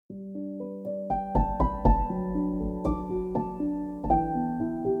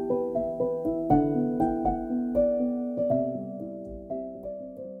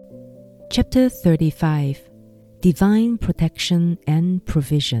Chapter 35 Divine Protection and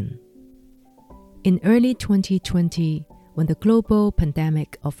Provision. In early 2020, when the global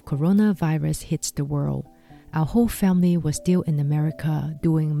pandemic of coronavirus hits the world, our whole family was still in America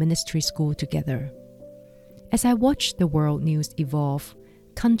doing ministry school together. As I watched the world news evolve,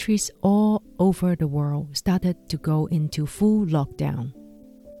 countries all over the world started to go into full lockdown.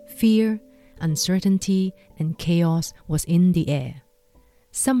 Fear, uncertainty, and chaos was in the air.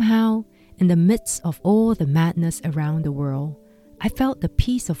 Somehow, in the midst of all the madness around the world, I felt the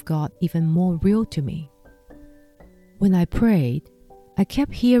peace of God even more real to me. When I prayed, I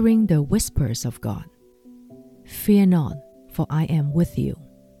kept hearing the whispers of God. Fear not, for I am with you.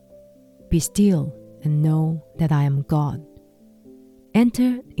 Be still and know that I am God.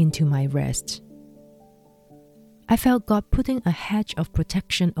 Enter into my rest. I felt God putting a hedge of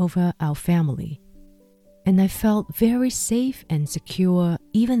protection over our family, and I felt very safe and secure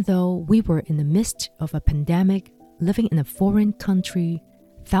even though we were in the midst of a pandemic, living in a foreign country,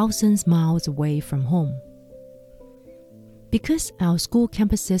 thousands of miles away from home. Because our school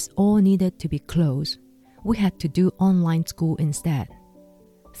campuses all needed to be closed, we had to do online school instead.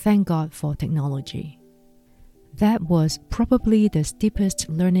 Thank God for technology. That was probably the steepest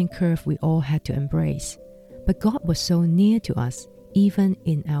learning curve we all had to embrace, but God was so near to us even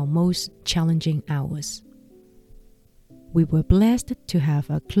in our most challenging hours. We were blessed to have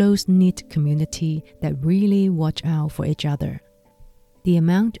a close-knit community that really watched out for each other. The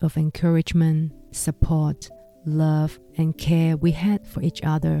amount of encouragement, support, love, and care we had for each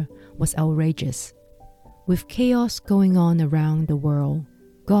other was outrageous. With chaos going on around the world,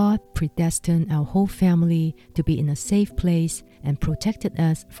 God predestined our whole family to be in a safe place and protected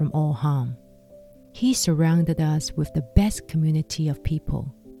us from all harm. He surrounded us with the best community of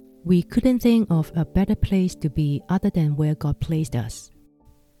people. We couldn't think of a better place to be other than where God placed us.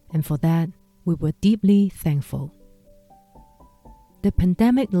 And for that, we were deeply thankful. The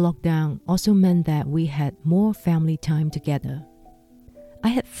pandemic lockdown also meant that we had more family time together. I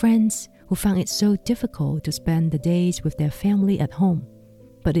had friends who found it so difficult to spend the days with their family at home,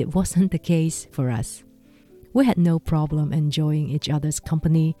 but it wasn't the case for us. We had no problem enjoying each other's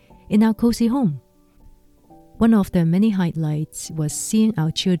company in our cozy home. One of the many highlights was seeing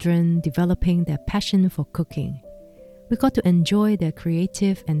our children developing their passion for cooking. We got to enjoy their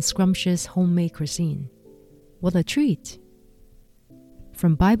creative and scrumptious homemade cuisine. What a treat!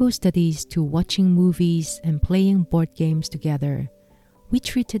 From Bible studies to watching movies and playing board games together, we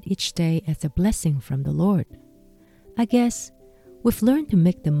treated each day as a blessing from the Lord. I guess we've learned to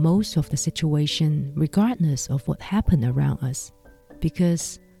make the most of the situation regardless of what happened around us,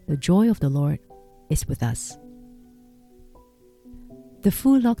 because the joy of the Lord is with us. The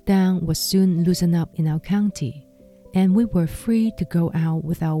full lockdown was soon loosened up in our county, and we were free to go out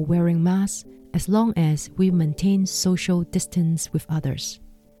without wearing masks as long as we maintained social distance with others.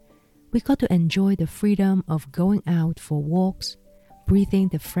 We got to enjoy the freedom of going out for walks, breathing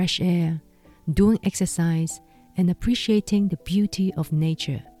the fresh air, doing exercise, and appreciating the beauty of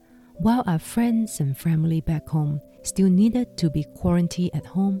nature, while our friends and family back home still needed to be quarantined at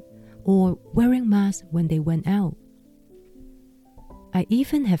home or wearing masks when they went out. I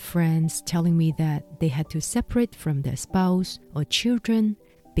even have friends telling me that they had to separate from their spouse or children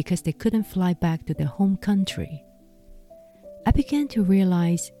because they couldn't fly back to their home country. I began to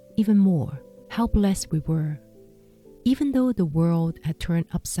realize even more how blessed we were. Even though the world had turned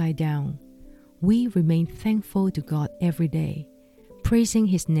upside down, we remained thankful to God every day, praising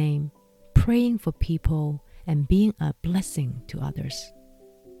His name, praying for people, and being a blessing to others.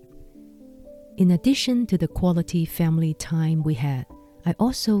 In addition to the quality family time we had, I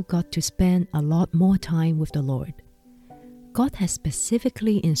also got to spend a lot more time with the Lord. God has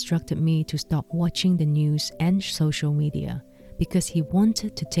specifically instructed me to stop watching the news and social media because He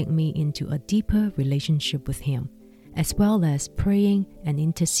wanted to take me into a deeper relationship with Him, as well as praying and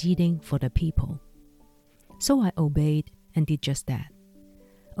interceding for the people. So I obeyed and did just that.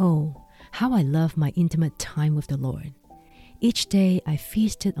 Oh, how I love my intimate time with the Lord. Each day I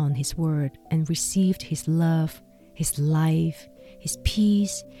feasted on His word and received His love, His life, His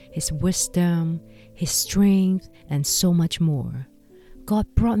peace, His wisdom, His strength, and so much more. God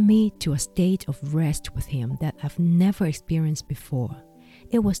brought me to a state of rest with Him that I've never experienced before.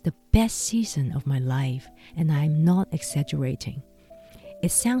 It was the best season of my life, and I'm not exaggerating.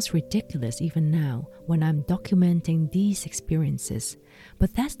 It sounds ridiculous even now when I'm documenting these experiences,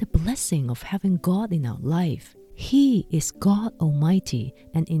 but that's the blessing of having God in our life. He is God Almighty,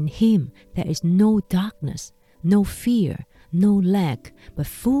 and in Him there is no darkness, no fear, no lack, but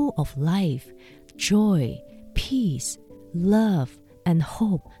full of life, joy, peace, love, and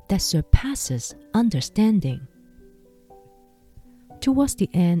hope that surpasses understanding. Towards the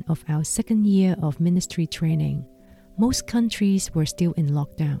end of our second year of ministry training, most countries were still in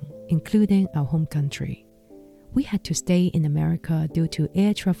lockdown, including our home country. We had to stay in America due to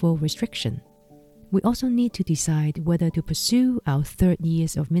air travel restriction. We also need to decide whether to pursue our third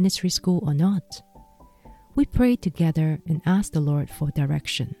years of ministry school or not. We prayed together and asked the Lord for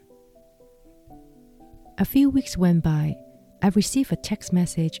direction. A few weeks went by. I received a text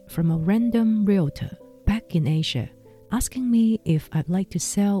message from a random realtor back in Asia asking me if I'd like to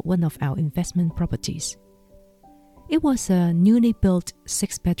sell one of our investment properties. It was a newly built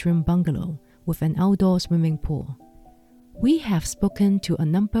 6-bedroom bungalow with an outdoor swimming pool. We have spoken to a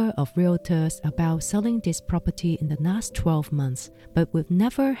number of realtors about selling this property in the last 12 months, but we've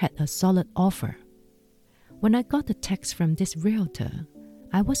never had a solid offer. When I got the text from this realtor,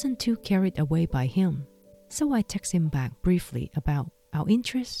 I wasn't too carried away by him, so I texted him back briefly about our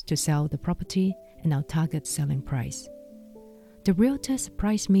interest to sell the property and our target selling price. The realtor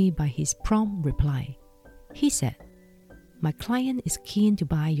surprised me by his prompt reply. He said, "My client is keen to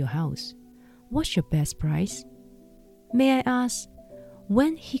buy your house. What's your best price? May I ask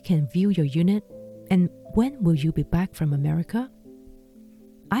when he can view your unit and when will you be back from America?"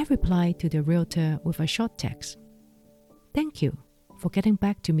 I replied to the realtor with a short text. "Thank you for getting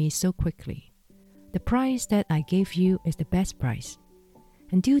back to me so quickly. The price that I gave you is the best price.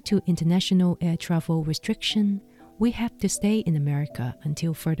 And due to international air travel restriction, we have to stay in America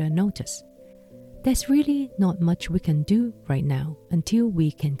until further notice. There's really not much we can do right now until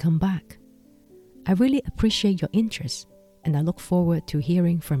we can come back. I really appreciate your interest, and I look forward to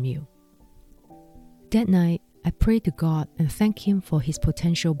hearing from you." That night, I prayed to God and thanked Him for His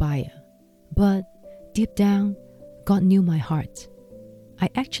potential buyer. But deep down, God knew my heart. I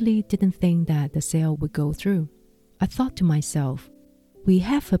actually didn't think that the sale would go through. I thought to myself, we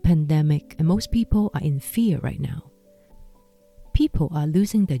have a pandemic and most people are in fear right now. People are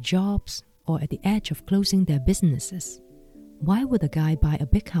losing their jobs or at the edge of closing their businesses. Why would a guy buy a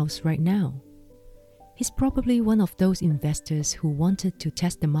big house right now? He's probably one of those investors who wanted to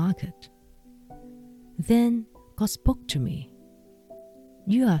test the market. Then God spoke to me.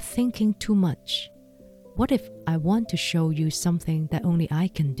 "You are thinking too much. What if I want to show you something that only I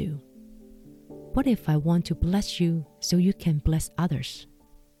can do? What if I want to bless you so you can bless others?"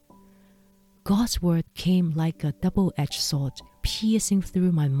 God's word came like a double-edged sword, piercing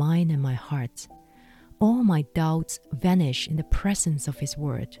through my mind and my heart. All my doubts vanished in the presence of His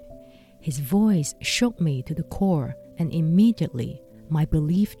word. His voice shook me to the core, and immediately my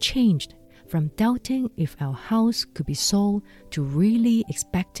belief changed from doubting if our house could be sold to really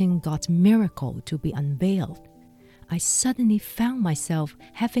expecting God's miracle to be unveiled. I suddenly found myself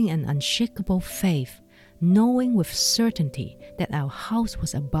having an unshakable faith, knowing with certainty that our house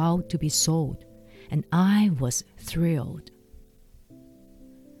was about to be sold, and I was thrilled.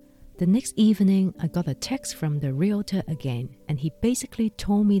 The next evening, I got a text from the realtor again, and he basically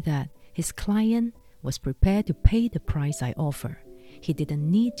told me that his client was prepared to pay the price I offer. He didn't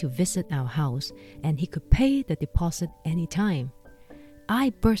need to visit our house, and he could pay the deposit anytime.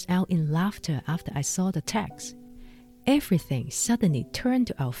 I burst out in laughter after I saw the text. Everything suddenly turned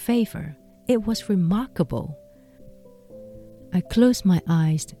to our favor. It was remarkable. I closed my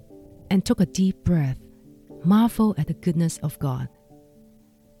eyes and took a deep breath, marveled at the goodness of God.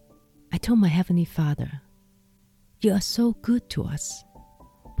 I told my Heavenly Father, "You are so good to us.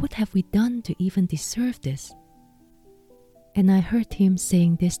 What have we done to even deserve this?" And I heard Him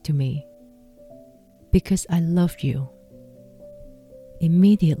saying this to me, "Because I love you."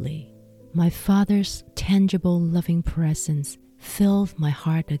 Immediately, my Father's tangible loving presence filled my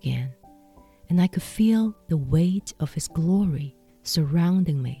heart again, and I could feel the weight of His glory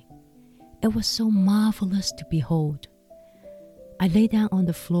surrounding me. It was so marvelous to behold. I lay down on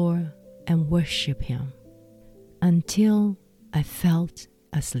the floor and worshiped Him until I felt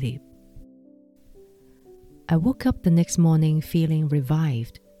asleep. I woke up the next morning feeling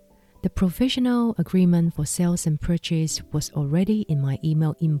revived. The provisional agreement for sales and purchase was already in my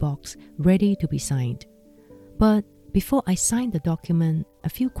email inbox, ready to be signed. But before I signed the document, a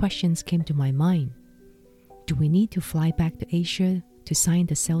few questions came to my mind. Do we need to fly back to Asia to sign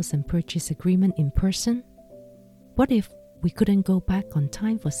the sales and purchase agreement in person? What if we couldn't go back on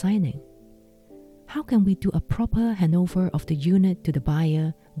time for signing? How can we do a proper handover of the unit to the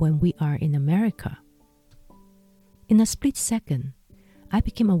buyer when we are in America? In a split second, I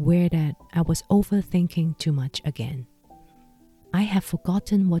became aware that I was overthinking too much again. I had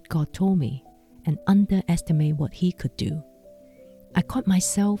forgotten what God told me and underestimated what He could do. I caught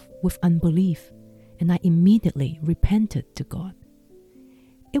myself with unbelief, and I immediately repented to God.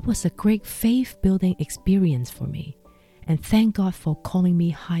 It was a great faith-building experience for me, and thank God for calling me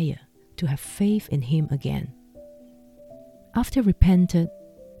higher to have faith in Him again. After repented,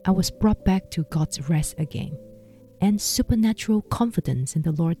 I was brought back to God's rest again, and supernatural confidence in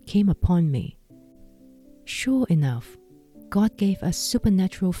the Lord came upon me. Sure enough, God gave us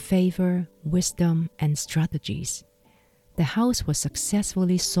supernatural favor, wisdom, and strategies. The house was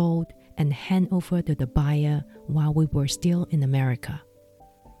successfully sold and handed over to the buyer while we were still in America.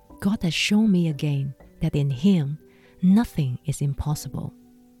 God has shown me again that in Him, nothing is impossible.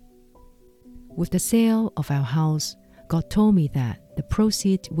 With the sale of our house, God told me that the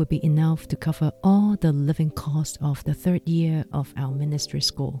proceeds would be enough to cover all the living costs of the 3rd year of our ministry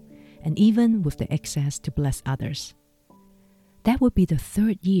school, and even with the excess to bless others. That would be the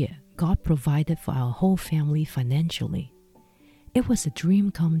 3rd year God provided for our whole family financially. It was a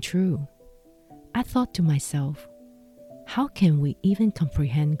dream come true. I thought to myself, how can we even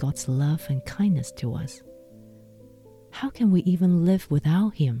comprehend God's love and kindness to us? How can we even live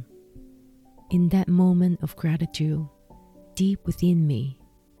without Him? In that moment of gratitude, deep within me,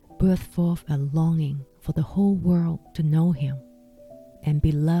 birthed forth a longing for the whole world to know Him and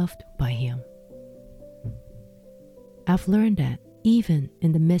be loved by Him. I've learned that even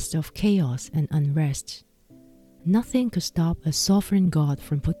in the midst of chaos and unrest, nothing could stop a sovereign God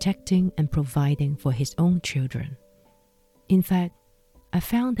from protecting and providing for His own children. In fact, I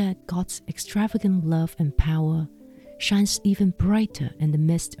found that God's extravagant love and power shines even brighter in the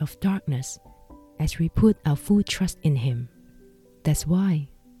midst of darkness as we put our full trust in Him. That's why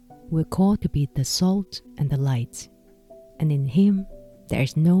we're called to be the salt and the light, and in Him there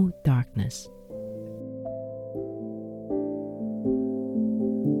is no darkness.